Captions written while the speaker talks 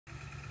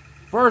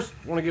First,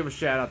 I want to give a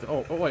shout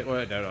out to, wait,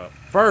 no.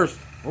 First,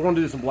 we're going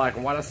to do this in black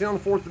and white. I see on the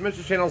Fourth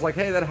Dimension channel, I was like,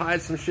 hey, that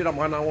hides some shit I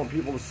might not want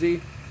people to see.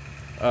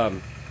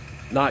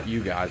 Not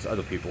you guys,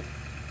 other people.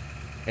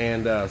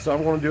 And so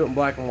I'm going to do it in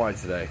black and white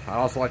today. I'd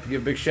also like to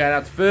give a big shout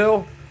out to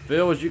Phil.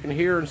 Phil, as you can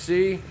hear and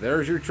see,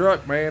 there's your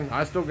truck, man.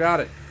 I still got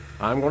it.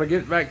 I'm going to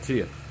get it back to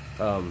you.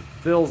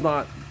 Phil's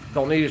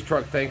don't need his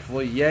truck,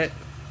 thankfully, yet.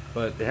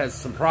 But it has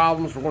some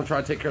problems. We're going to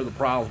try to take care of the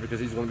problems because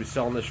he's going to be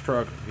selling this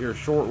truck here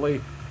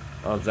shortly.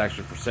 It's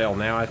actually for sale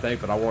now, I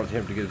think, but I wanted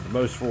him to get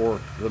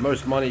the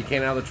most money he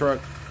can out of the truck.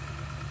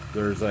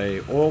 There's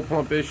a oil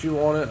pump issue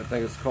on it. I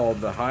think it's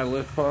called the high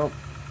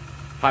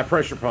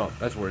pressure pump.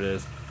 That's what it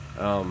is.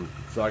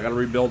 So I got to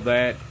rebuild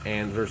that,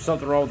 and there's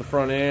something wrong with the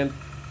front end.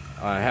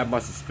 I have my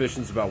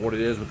suspicions about what it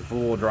is, but the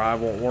four-wheel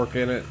drive won't work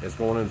in it. It's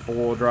going in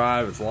four-wheel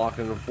drive. It's locked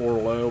into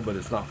four-low, but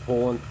it's not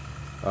pulling.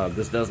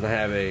 This doesn't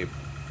have a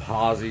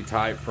posi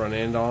type front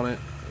end on it.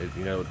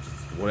 You know, it's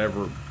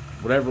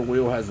whatever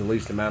wheel has the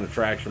least amount of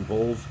traction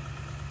pulls.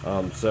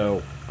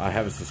 So I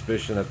have a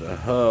suspicion that the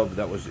hub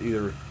that was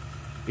either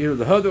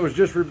the hub that was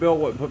just rebuilt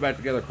wasn't put back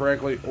together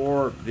correctly,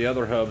 or the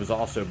other hub is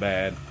also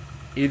bad.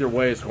 Either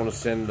way, it's going to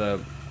send the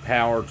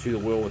power to the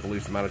wheel with the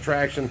least amount of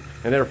traction,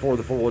 and therefore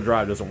the four-wheel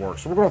drive doesn't work.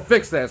 So we're going to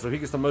fix that so he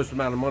gets the most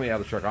amount of money out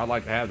of the truck. I'd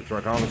like to have the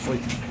truck, honestly.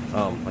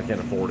 I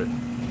can't afford it.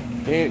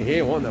 He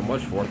ain't wanting that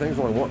much for it. I think he's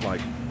only wanting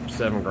like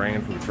 $7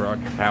 grand for the truck,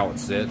 how it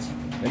sits.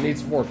 It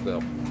needs some work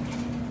though.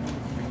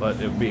 But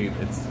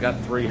it's got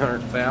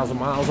 300,000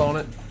 miles on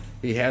it.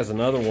 He has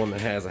another one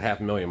that has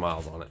 500,000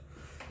 miles on it.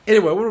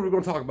 Anyway, what are we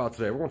going to talk about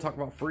today? We're going to talk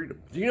about freedom.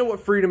 Do you know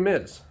what freedom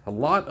is? A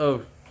lot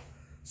of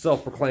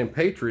self-proclaimed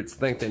patriots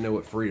think they know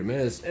what freedom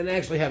is and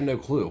actually have no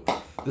clue.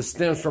 This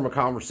stems from a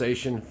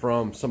conversation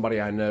from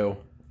somebody I know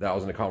that I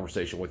was in a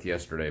conversation with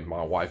yesterday.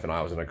 My wife and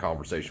I was in a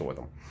conversation with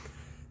him.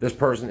 This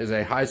person is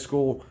a high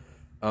school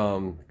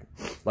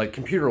like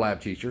computer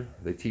lab teacher.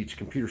 They teach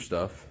computer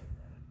stuff,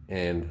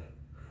 and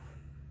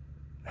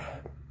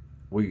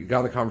we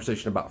got in a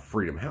conversation about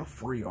freedom. How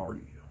free are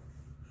you?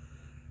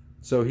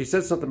 So he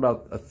said something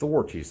about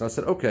authorities. And I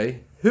said,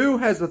 okay, who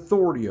has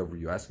authority over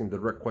you? Asking the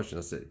direct question.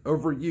 I said,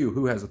 over you,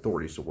 who has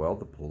authority? So, well,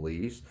 the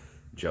police,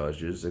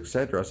 judges,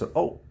 etc. I said,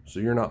 oh, so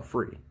you're not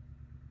free.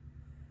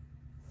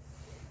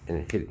 And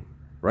it hit him.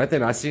 Right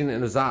then, I seen it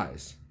in his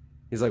eyes.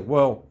 He's like,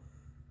 well,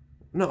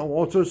 no,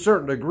 well, to a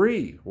certain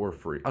degree, we're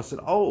free. I said,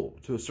 oh,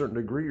 to a certain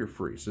degree, you're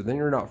free. So then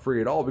you're not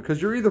free at all,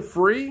 because you're either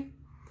free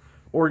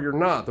or you're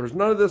not. There's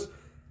none of this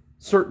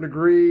certain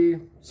degree,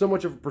 so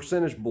much of a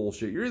percentage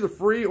bullshit. You're either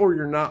free or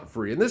you're not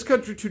free. In this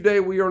country today,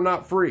 we are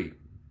not free.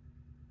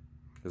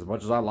 As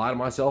much as I lie to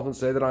myself and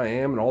say that I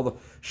am, and all the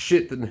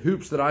shit and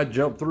hoops that I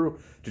jump through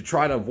to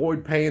try to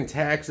avoid paying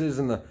taxes,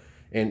 and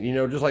you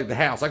know, just like the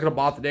house. I could have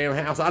bought the damn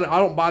house. I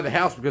don't buy the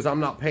house because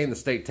I'm not paying the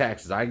state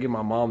taxes. I give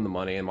my mom the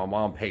money, and my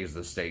mom pays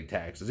the state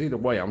taxes. Either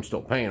way, I'm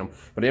still paying them.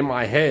 But in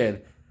my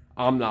head,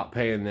 I'm not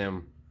paying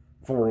them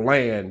for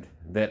land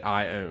that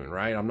I own,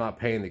 right? I'm not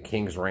paying the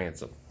king's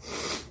ransom.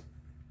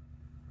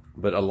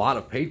 But a lot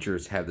of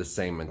patriots have the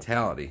same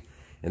mentality.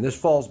 And this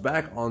falls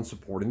back on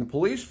supporting the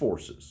police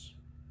forces.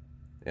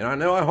 And I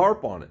know I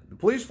harp on it. The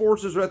police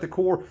forces are at the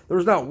core.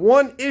 There's not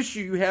one issue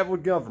you have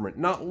with government.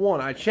 Not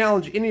one. I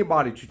challenge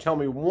anybody to tell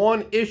me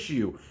one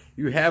issue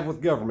you have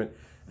with government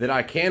that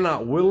I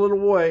cannot whittle it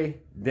away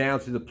down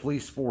to the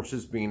police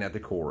forces being at the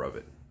core of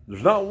it.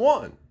 There's not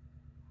one.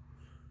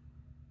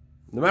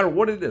 No matter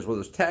what it is, whether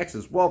it's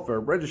taxes,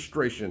 welfare,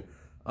 registration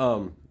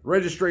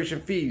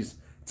fees,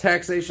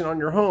 taxation on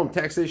your home,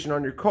 taxation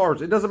on your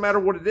cars. It doesn't matter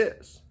what it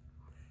is.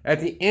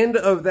 At the end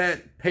of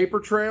that paper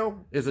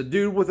trail is a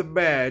dude with a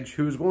badge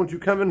who's going to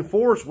come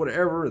enforce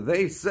whatever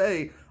they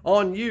say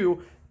on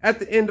you at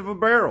the end of a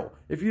barrel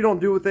if you don't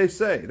do what they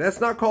say. That's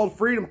not called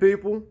freedom,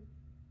 people.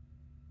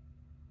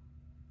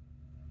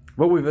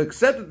 But we've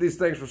accepted these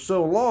things for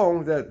so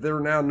long that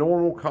they're now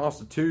normal,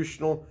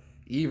 constitutional,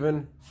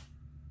 even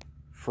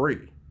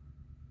free.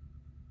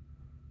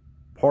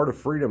 Part of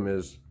freedom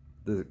is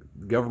the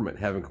government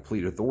having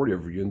complete authority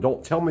over you. And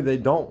don't tell me they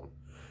don't.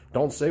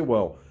 Don't say,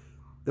 well,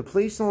 the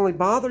police only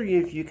bother you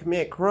if you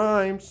commit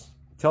crimes.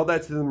 Tell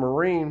that to the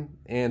Marine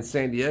in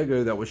San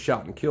Diego that was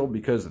shot and killed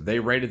because they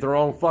raided their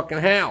own fucking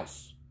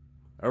house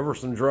over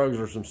some drugs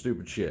or some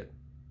stupid shit.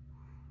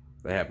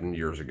 That happened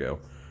years ago.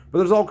 But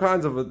there's all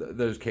kinds of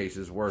those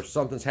cases where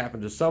something's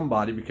happened to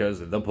somebody because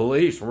the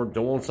police were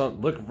doing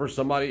something, looking for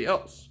somebody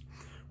else.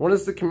 When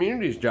it's the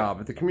community's job.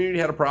 If the community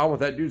had a problem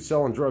with that dude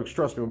selling drugs,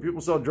 trust me, when people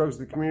sell drugs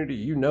in the community,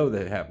 you know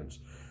that it happens.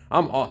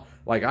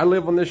 I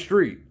live on this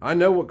street. I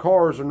know what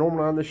cars are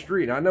normally on this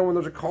street. I know when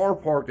there's a car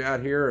parked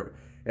out here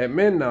at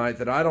midnight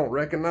that I don't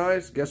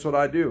recognize, guess what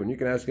I do? And you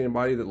can ask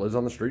anybody that lives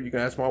on the street. You can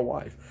ask my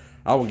wife.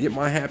 I will get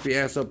my happy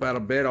ass up out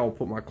of bed. I will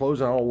put my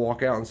clothes on. I will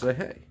walk out and say,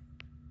 hey,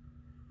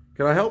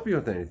 can I help you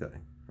with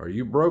anything? Are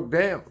you broke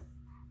down?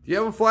 Do you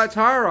have a flat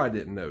tire I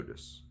didn't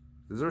notice?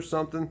 Is there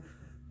something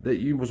that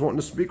you was wanting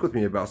to speak with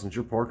me about since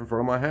you're parked in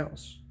front of my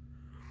house?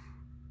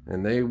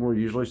 And they will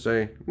usually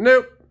say,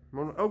 nope,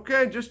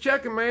 Okay, just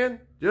checking, man.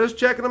 Just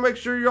checking to make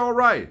sure you're all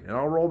right. And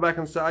I'll roll back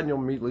inside and you'll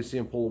immediately see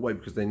them pull away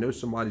because they know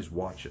somebody's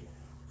watching.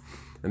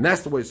 And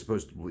that's the way it's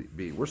supposed to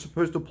be. We're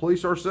supposed to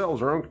police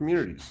ourselves, our own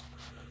communities.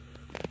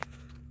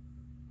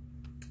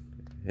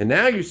 And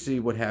now you see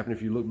what happened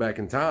if you look back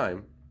in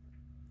time.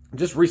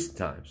 Just recent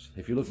times.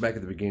 If you look back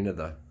at the beginning of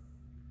the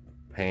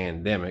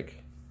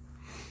pandemic,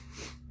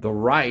 the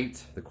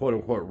right, the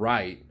quote-unquote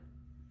right,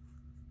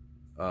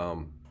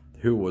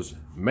 who was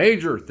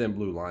major Thin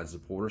Blue Line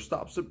supporter,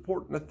 stopped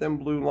supporting the Thin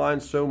Blue Line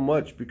so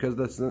much because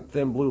the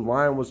Thin Blue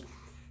Line was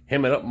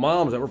hemming up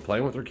moms that were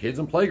playing with their kids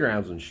in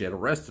playgrounds and shit,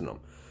 arresting them.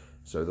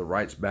 So the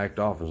right's backed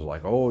off and was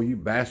like, oh, you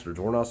bastards,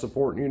 we're not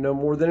supporting you no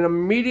more. Then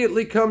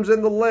immediately comes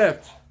in the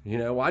left. You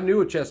know, I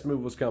knew a chess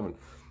move was coming.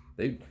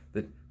 The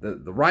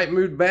right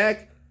moved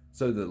back,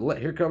 so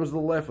here comes the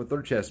left with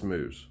their chess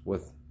moves,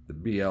 with the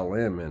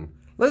BLM and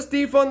let's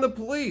defund the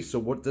police. So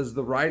what does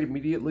the right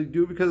immediately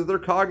do because of their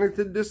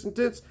cognitive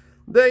dissonance?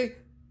 They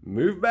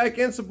move back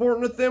in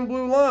supporting the Thin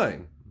Blue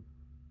Line.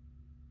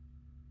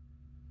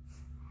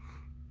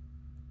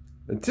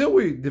 Until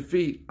we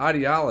defeat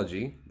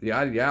ideology, the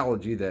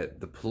ideology that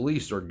the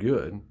police are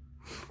good,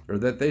 or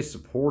that they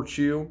support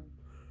you,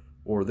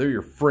 or they're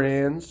your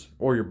friends,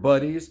 or your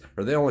buddies,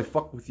 or they only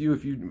fuck with you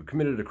if you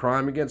committed a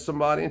crime against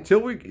somebody, until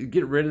we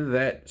get rid of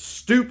that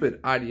stupid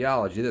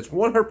ideology that's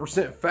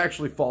 100%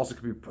 factually false, it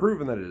can be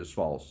proven that it is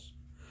false,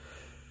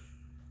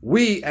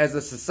 we as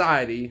a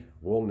society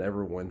will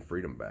never win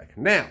freedom back.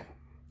 Now,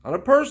 on a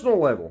personal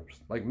level,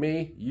 like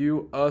me,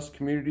 you, us,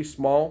 community,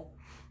 small,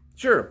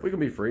 sure, we can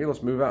be free.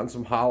 Let's move out in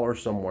some holler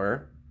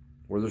somewhere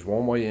where there's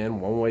one way in,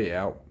 one way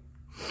out.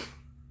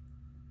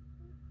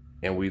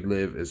 And we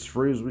live as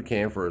free as we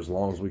can for as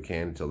long as we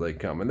can until they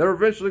come. And they're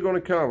eventually going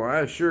to come, I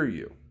assure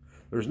you.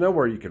 There's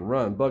nowhere you can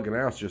run. Bugging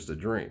out's just a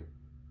dream.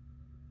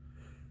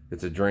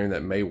 It's a dream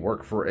that may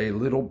work for a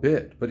little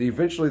bit, but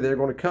eventually they're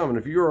going to come. And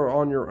if you are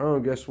on your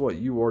own, guess what?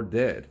 You are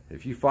dead.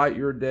 If you fight,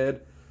 you're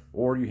dead,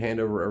 or you hand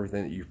over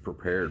everything that you've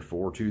prepared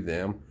for to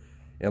them.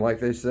 And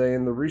like they say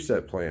in the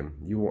reset plan,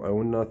 you will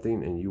own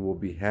nothing and you will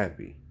be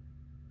happy.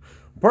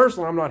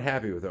 Personally, I'm not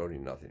happy with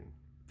owning nothing.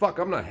 Fuck,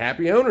 I'm not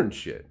happy owning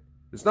shit.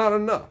 It's not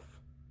enough.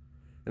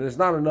 And it's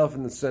not enough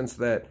in the sense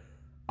that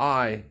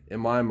I, in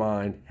my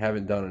mind,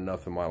 haven't done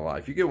enough in my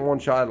life. You get one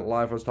shot at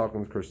life. I was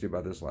talking with Christy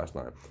about this last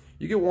night.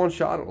 You get one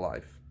shot at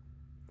life.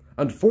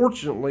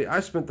 Unfortunately, I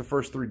spent the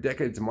first 3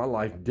 decades of my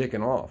life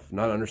dicking off,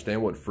 not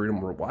understanding what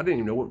freedom was. I didn't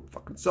even know what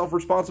fucking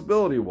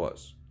self-responsibility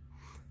was.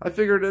 I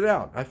figured it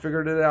out. I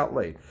figured it out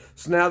late.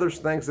 So now there's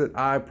things that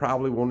I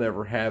probably will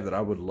never have that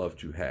I would love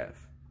to have.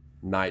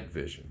 Night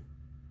vision.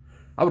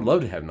 I would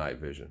love to have night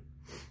vision.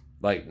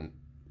 Like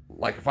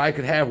if I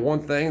could have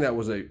one thing that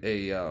was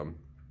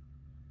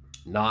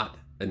not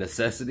a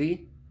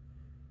necessity,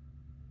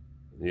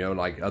 you know,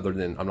 like other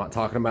than, I'm not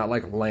talking about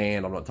like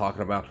land, I'm not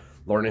talking about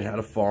learning how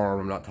to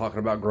farm, I'm not talking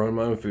about growing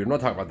my own food, I'm not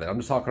talking about that. I'm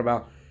just talking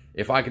about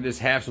if I could just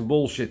have some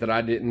bullshit that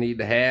I didn't need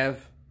to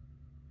have.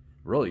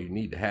 Really, you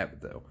need to have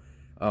it though.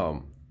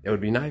 It would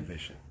be night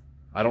vision.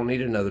 I don't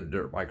need another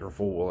dirt bike or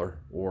four-wheeler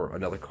or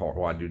another car.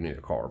 Well, I do need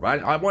a car,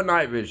 but I want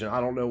night vision. I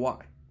don't know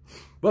why.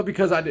 But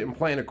because I didn't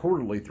plan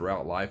accordingly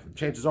throughout life,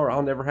 chances are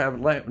I'll never have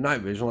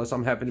night vision unless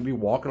I'm happen to be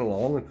walking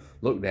along and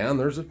look down.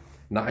 There's a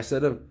nice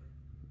set of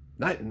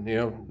night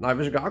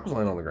vision goggles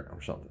laying on the ground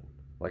or something.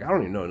 Like, I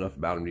don't even know enough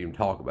about them to even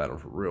talk about them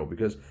for real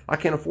because I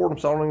can't afford them,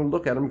 so I don't even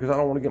look at them because I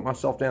don't want to get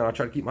myself down. I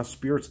try to keep my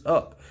spirits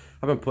up.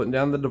 I've been putting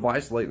down the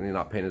device lately and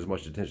not paying as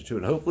much attention to it.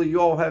 And hopefully you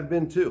all have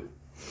been too.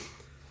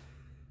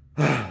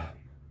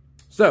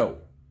 So,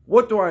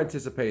 what do I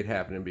anticipate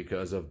happening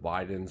because of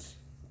Biden's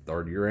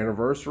 3rd-year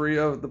anniversary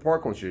of the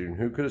Parkland shooting?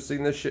 Who could have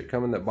seen this shit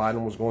coming that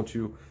Biden was going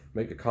to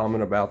make a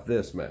comment about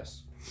this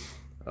mess?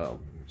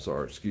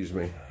 Sorry, excuse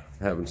me.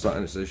 Having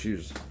sinus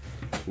issues.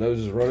 Nose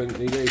is running.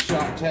 Need a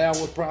shop towel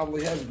that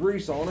probably has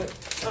grease on it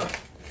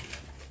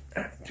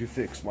to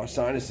fix my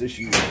sinus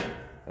issues.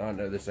 I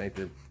know this ain't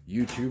the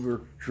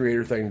YouTuber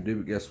creator thing to do,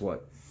 but guess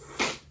what?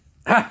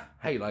 Ha!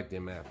 How you like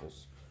them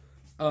apples?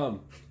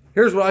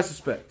 Here's what I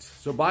suspect.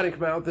 So Biden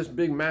came out with this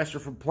big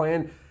masterful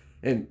plan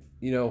and,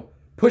 you know,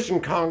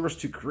 pushing Congress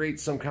to create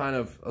some kind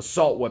of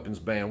assault weapons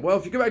ban. Well,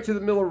 if you go back to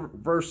the Miller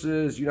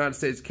versus United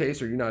States case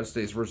or United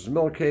States versus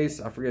Miller case,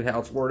 I forget how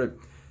it's worded,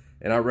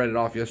 and I read it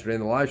off yesterday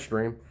in the live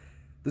stream,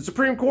 the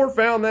Supreme Court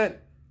found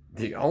that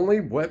the only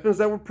weapons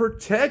that were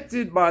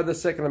protected by the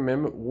Second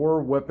Amendment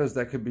were weapons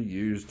that could be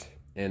used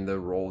in the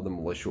role of the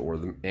militia or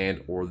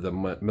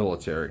the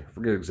military. I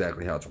forget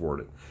exactly how it's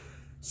worded.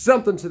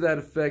 Something to that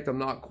effect. I'm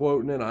not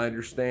quoting it. I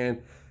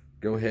understand.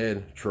 Go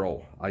ahead,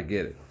 troll. I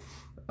get it.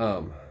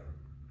 And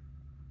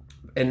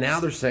now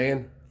they're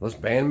saying, let's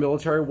ban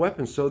military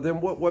weapons. So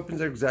then what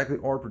weapons exactly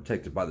are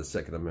protected by the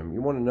Second Amendment?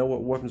 You want to know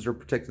what weapons are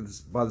protected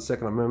by the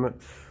Second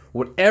Amendment?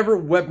 Whatever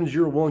weapons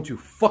you're willing to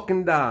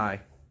fucking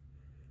die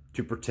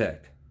to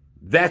protect.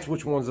 That's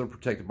which ones are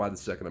protected by the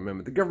Second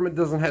Amendment. The government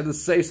doesn't have the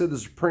say, so the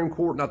Supreme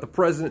Court, not the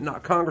president,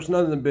 not Congress,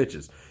 none of them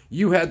bitches.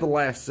 You had the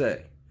last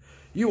say.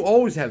 You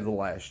always have the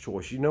last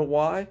choice. You know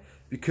why?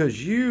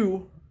 Because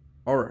you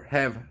or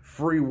have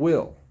free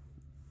will.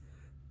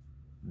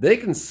 They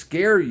can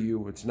scare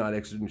you into not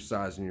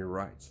exercising your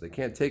rights. They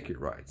can't take your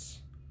rights.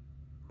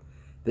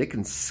 They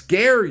can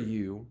scare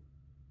you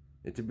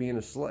into being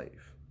a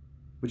slave.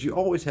 But you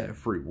always have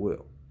free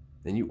will.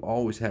 And you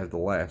always have the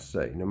last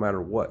say, no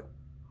matter what.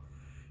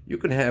 You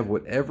can have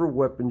whatever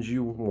weapons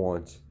you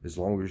want as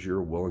long as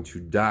you're willing to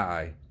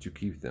die to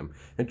keep them.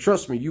 And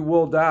trust me, you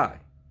will die.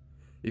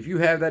 If you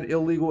have that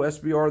illegal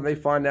SBR and they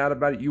find out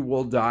about it, you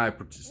will die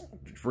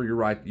for your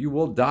right. You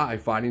will die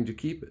fighting to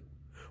keep it.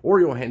 Or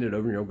you'll hand it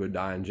over and you'll go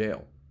die in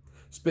jail.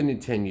 Spending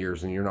 10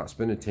 years, and you're not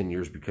spending 10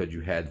 years because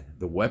you had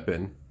the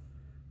weapon.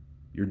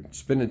 You're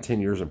spending 10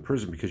 years in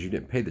prison because you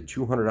didn't pay the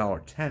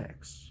 $200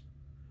 tax.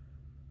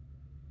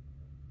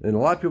 And a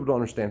lot of people don't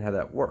understand how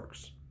that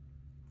works.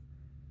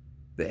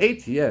 The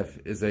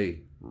ATF is a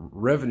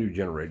revenue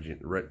generation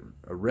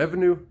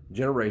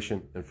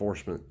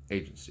enforcement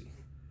agency.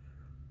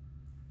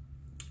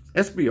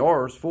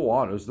 SBRs, full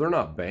autos, they're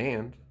not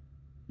banned.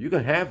 You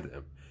can have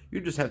them. You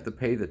just have to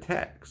pay the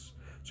tax.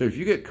 So if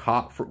you get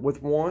caught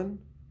with one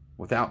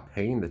without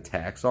paying the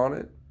tax on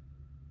it,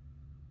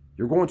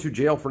 you're going to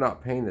jail for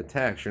not paying the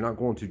tax. You're not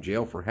going to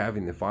jail for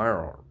having the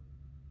firearm.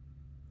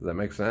 Does that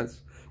make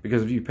sense?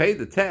 Because if you paid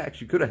the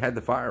tax, you could have had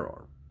the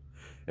firearm.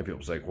 And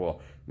people say,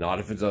 well, not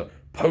if it's a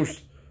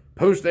post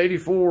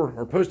 84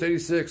 or post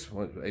 86,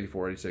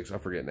 84, 86, I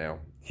forget now.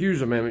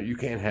 Hughes Amendment, you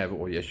can't have it.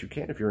 Well, yes, you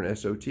can if you're an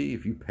SOT.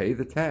 If you pay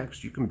the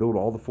tax, you can build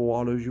all the full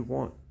autos you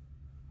want.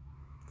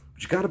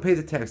 But you got to pay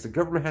the tax. The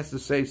government has to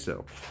say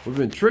so. We've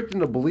been tricked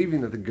into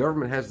believing that the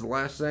government has the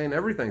last say in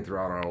everything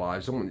throughout our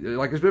lives.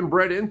 Like it's been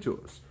bred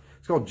into us.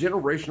 It's called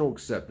generational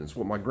acceptance.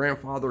 What my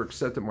grandfather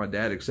accepted, my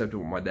dad accepted.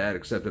 What my dad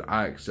accepted,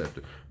 I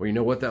accepted. Well, you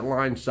know what? That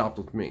line stopped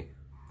with me.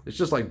 It's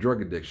just like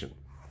drug addiction.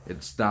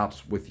 It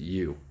stops with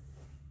you.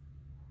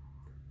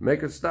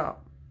 Make it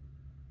stop.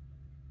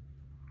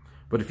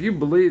 But if you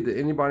believe that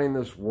anybody in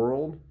this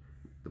world,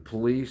 the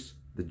police,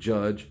 the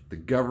judge, the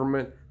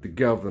government, the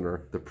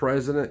governor, the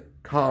president,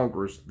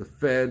 Congress, the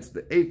feds,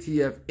 the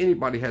ATF,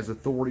 anybody has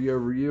authority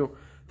over you,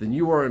 then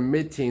you are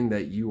admitting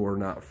that you are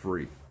not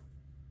free.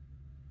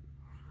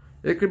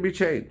 It could be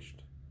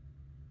changed.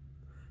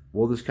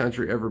 Will this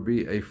country ever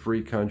be a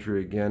free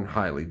country again?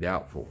 Highly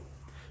doubtful.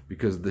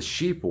 Because the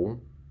sheeple,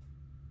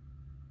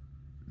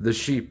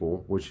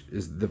 which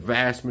is the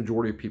vast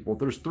majority of people,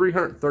 there's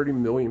 330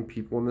 million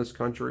people in this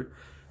country,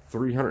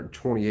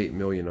 328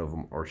 million of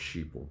them are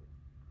sheeple,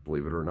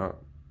 believe it or not.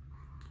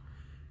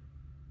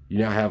 You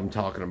now have them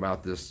talking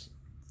about this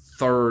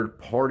third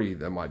party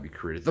that might be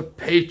created, the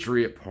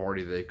Patriot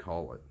Party, they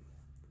call it.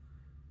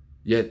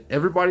 Yet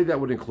everybody that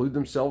would include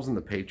themselves in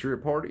the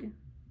Patriot Party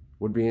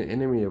would be an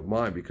enemy of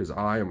mine because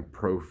I am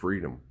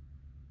pro-freedom.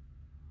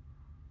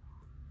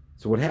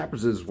 So what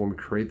happens is when we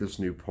create this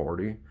new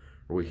party,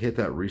 or we hit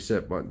that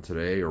reset button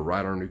today, or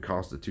write our new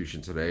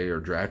Constitution today, or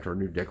draft our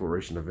new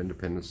Declaration of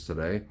Independence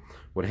today,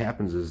 what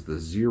happens is the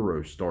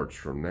zero starts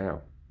from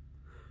now.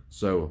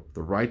 So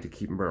the right to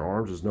keep and bear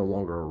arms is no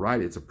longer a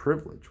right, it's a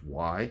privilege.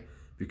 Why?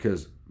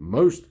 Because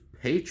most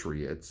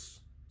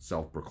patriots,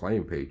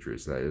 self-proclaimed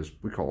patriots, that is,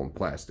 we call them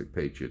plastic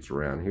patriots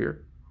around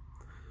here,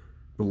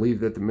 believe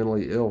that the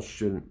mentally ill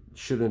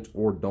shouldn't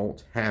or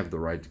don't have the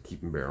right to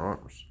keep and bear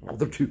arms. Well,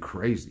 they're too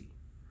crazy.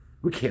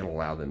 We can't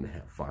allow them to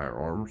have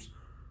firearms.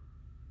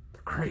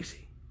 They're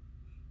crazy.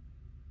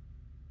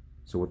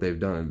 So what they've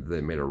done is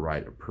they made a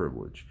right a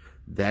privilege.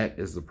 That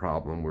is the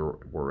problem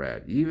we're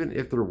at. Even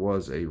if there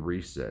was a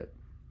reset,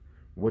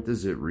 what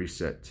does it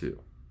reset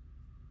to?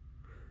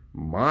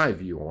 My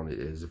view on it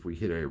is if we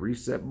hit a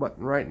reset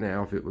button right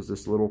now, if it was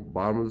this little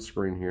bottom of the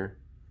screen here,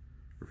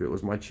 or if it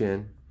was my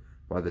chin,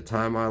 by the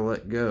time I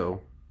let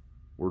go,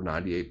 we're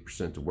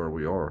 98% to where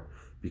we are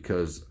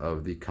because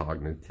of the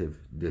cognitive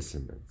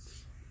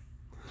dissonance.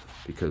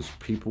 Because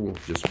people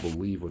just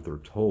believe what they're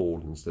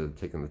told instead of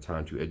taking the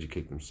time to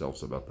educate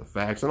themselves about the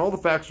facts. And all the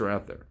facts are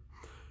out there.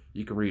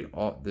 You can read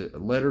all the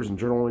letters and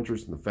journal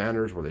entries from the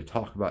founders where they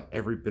talk about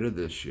every bit of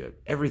this shit.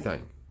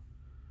 Everything.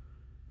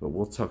 But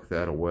we'll tuck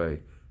that away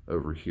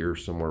over here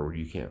somewhere where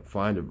you can't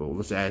find it. But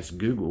let's ask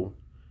Google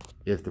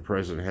if the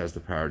president has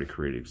the power to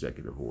create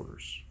executive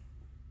orders.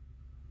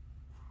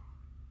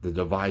 The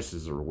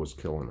devices are what's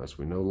killing us.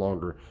 We no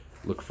longer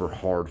look for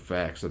hard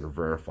facts that are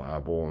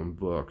verifiable in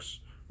books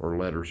or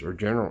letters or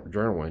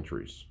journal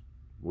entries.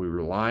 We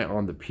rely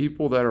on the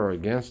people that are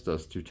against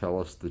us to tell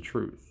us the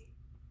truth.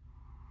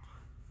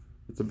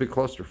 It's a big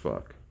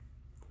clusterfuck.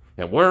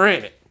 And we're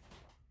in it.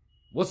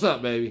 What's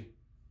up, baby?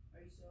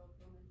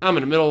 I'm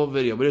in the middle of a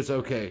video, but it's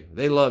okay.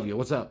 They love you.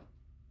 What's up?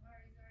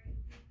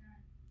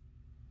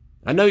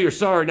 I know you're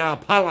sorry. Now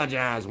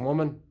apologize,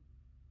 woman.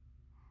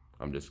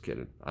 I'm just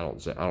kidding. I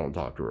don't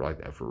talk to her like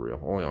that for real.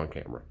 Only on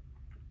camera.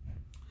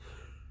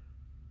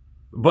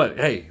 But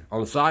hey,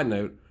 on a side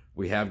note,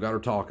 we have got her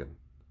talking.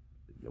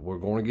 We're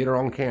going to get her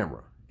on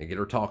camera and get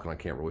her talking on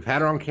camera. We've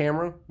had her on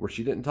camera where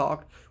she didn't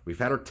talk. We've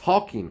had her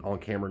talking on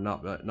camera,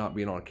 not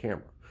being on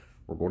camera.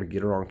 We're going to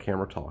get her on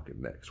camera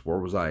talking next. Where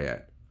was I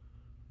at?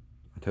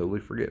 I totally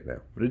forget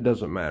now. But it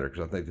doesn't matter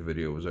because I think the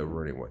video was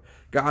over anyway.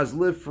 Guys,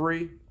 live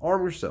free.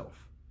 Arm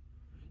yourself.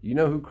 You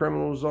know who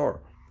criminals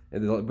are.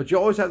 But you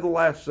always have the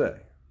last say.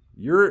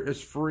 You're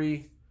as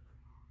free.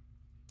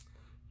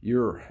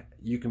 You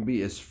can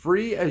be as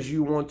free as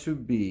you want to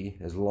be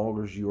as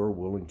long as you are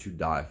willing to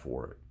die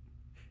for it.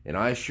 And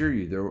I assure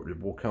you,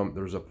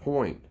 there's a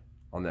point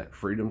on that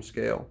freedom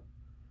scale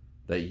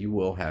that you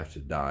will have to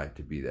die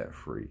to be that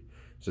free.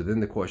 So then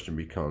the question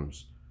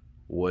becomes,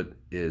 what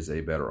is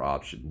a better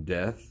option,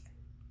 death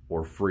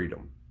or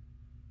freedom?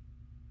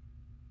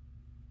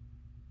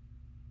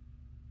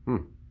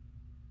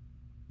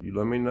 You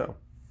let me know.